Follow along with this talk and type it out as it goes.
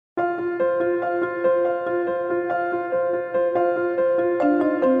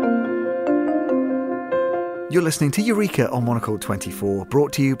You're listening to Eureka on Monocle 24,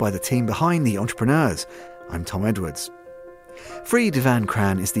 brought to you by the team behind The Entrepreneurs. I'm Tom Edwards. Fried van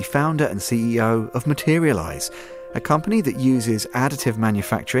Kraan is the founder and CEO of Materialise, a company that uses additive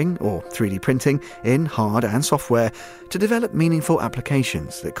manufacturing, or 3D printing, in hard and software to develop meaningful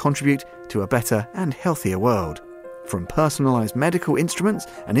applications that contribute to a better and healthier world. From personalised medical instruments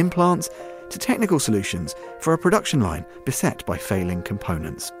and implants to technical solutions for a production line beset by failing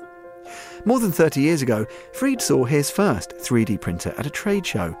components. More than 30 years ago, Fried saw his first 3D printer at a trade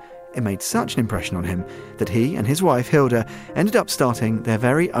show. It made such an impression on him that he and his wife Hilda ended up starting their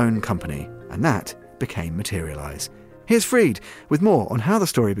very own company, and that became Materialise. Here's Fried with more on how the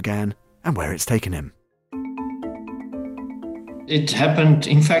story began and where it's taken him. It happened,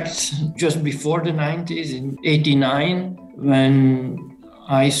 in fact, just before the 90s, in 89, when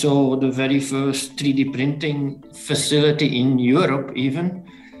I saw the very first 3D printing facility in Europe, even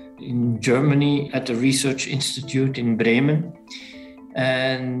in Germany at the Research Institute in Bremen.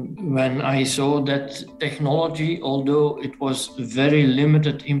 And when I saw that technology, although it was very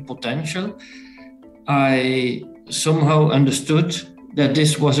limited in potential, I somehow understood that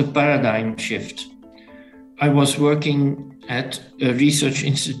this was a paradigm shift. I was working at a research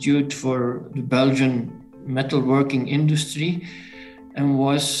institute for the Belgian metalworking industry and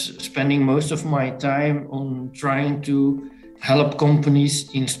was spending most of my time on trying to help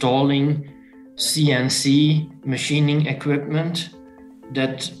companies installing CNC machining equipment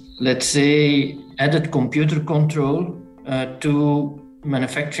that, let's say, added computer control to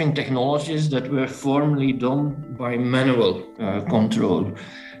manufacturing technologies that were formerly done by manual control.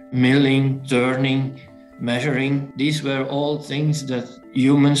 Milling, turning, measuring. These were all things that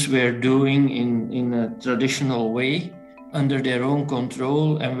humans were doing in a traditional way under their own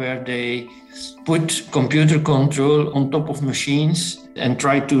control, and where they put computer control on top of machines and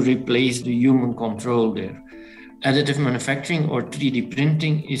try to replace the human control there. Additive manufacturing or 3D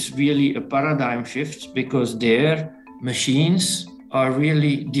printing is really a paradigm shift because their machines are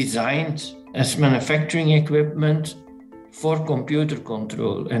really designed as manufacturing equipment for computer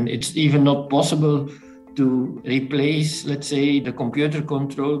control. And it's even not possible to replace, let's say, the computer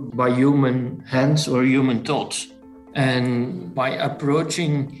control by human hands or human thoughts. And by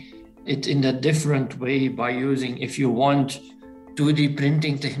approaching it in a different way, by using, if you want, 2D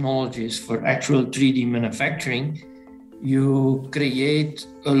printing technologies for actual 3D manufacturing, you create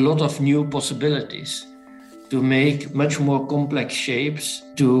a lot of new possibilities to make much more complex shapes,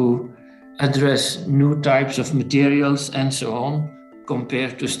 to address new types of materials and so on,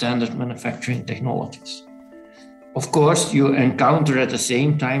 compared to standard manufacturing technologies. Of course, you encounter at the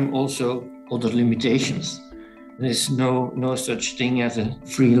same time also other limitations. There's no such thing as a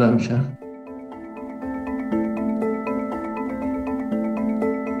free lunch.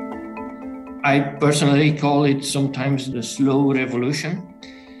 I personally call it sometimes the slow revolution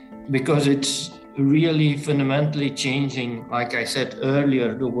because it's really fundamentally changing, like I said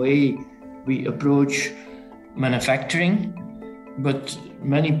earlier, the way we approach manufacturing. But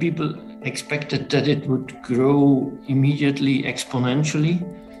many people expected that it would grow immediately exponentially.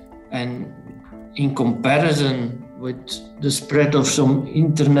 And in comparison with the spread of some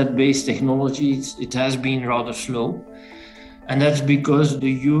internet-based technologies, it has been rather slow. And that's because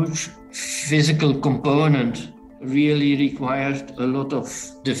the huge physical component really required a lot of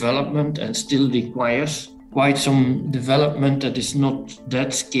development and still requires quite some development that is not that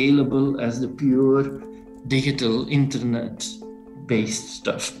scalable as the pure digital internet-based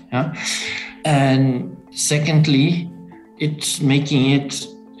stuff. Yeah? And secondly, it's making it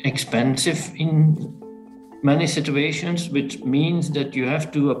expensive in many situations, which means that you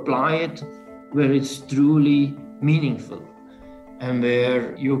have to apply it where it's truly meaningful and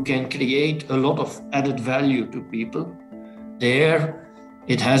where you can create a lot of added value to people. There,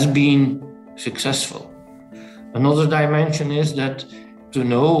 it has been successful. Another dimension is that to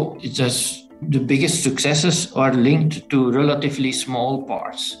know it has the biggest successes are linked to relatively small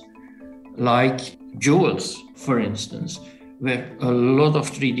parts, like jewels, for instance, where a lot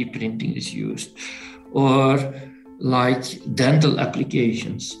of 3D printing is used, or like dental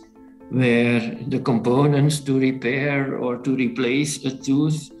applications, where the components to repair or to replace a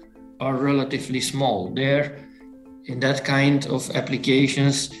tooth are relatively small. There, in that kind of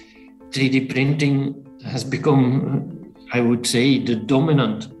applications, 3D printing has become, I would say, the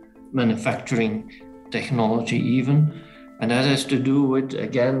dominant manufacturing technology even. And that has to do with,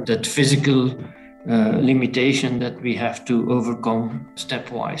 again, that physical limitation that we have to overcome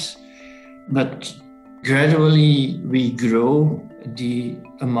stepwise. But gradually we grow the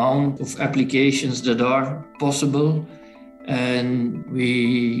amount of applications that are possible and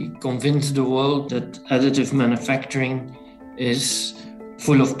we convinced the world that additive manufacturing is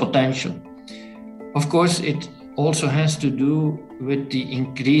full of potential. Of course, it also has to do with the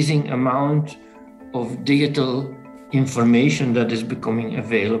increasing amount of digital information that is becoming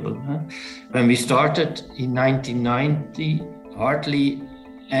available. When we started in 1990, hardly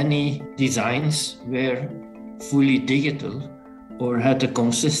any designs were fully digital or had a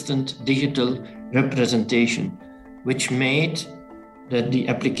consistent digital representation, which made that the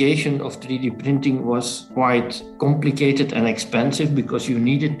application of 3D printing was quite complicated and expensive because you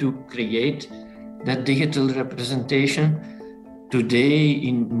needed to create that digital representation. Today,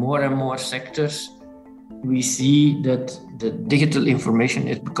 in more and more sectors, we see that the digital information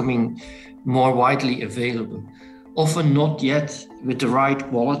is becoming more widely available. Often not yet with the right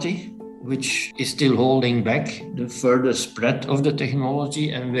quality, which is still holding back the further spread of the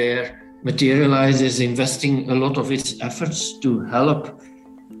technology, and where Materialise is investing a lot of its efforts to help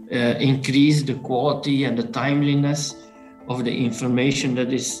increase the quality and the timeliness of the information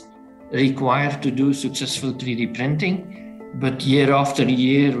that is required to do successful 3D printing. But year after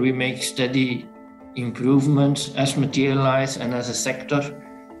year, we make steady improvements as Materialise and as a sector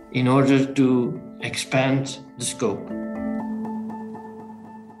in order to expand the scope.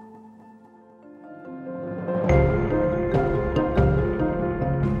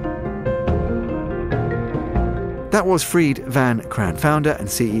 That was Fried van Kraan, founder and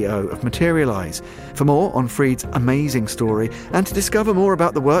CEO of Materialise. For more on Fried's amazing story and to discover more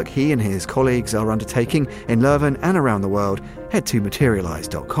about the work he and his colleagues are undertaking in Leuven and around the world, head to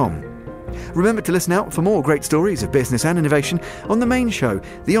materialise.com. Remember to listen out for more great stories of business and innovation on the main show,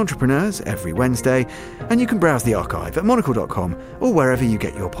 The Entrepreneurs, every Wednesday, and you can browse the archive at monocle.com or wherever you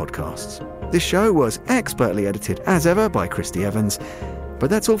get your podcasts. This show was expertly edited as ever by Christy Evans. But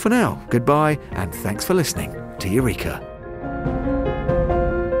that's all for now. Goodbye, and thanks for listening to Eureka.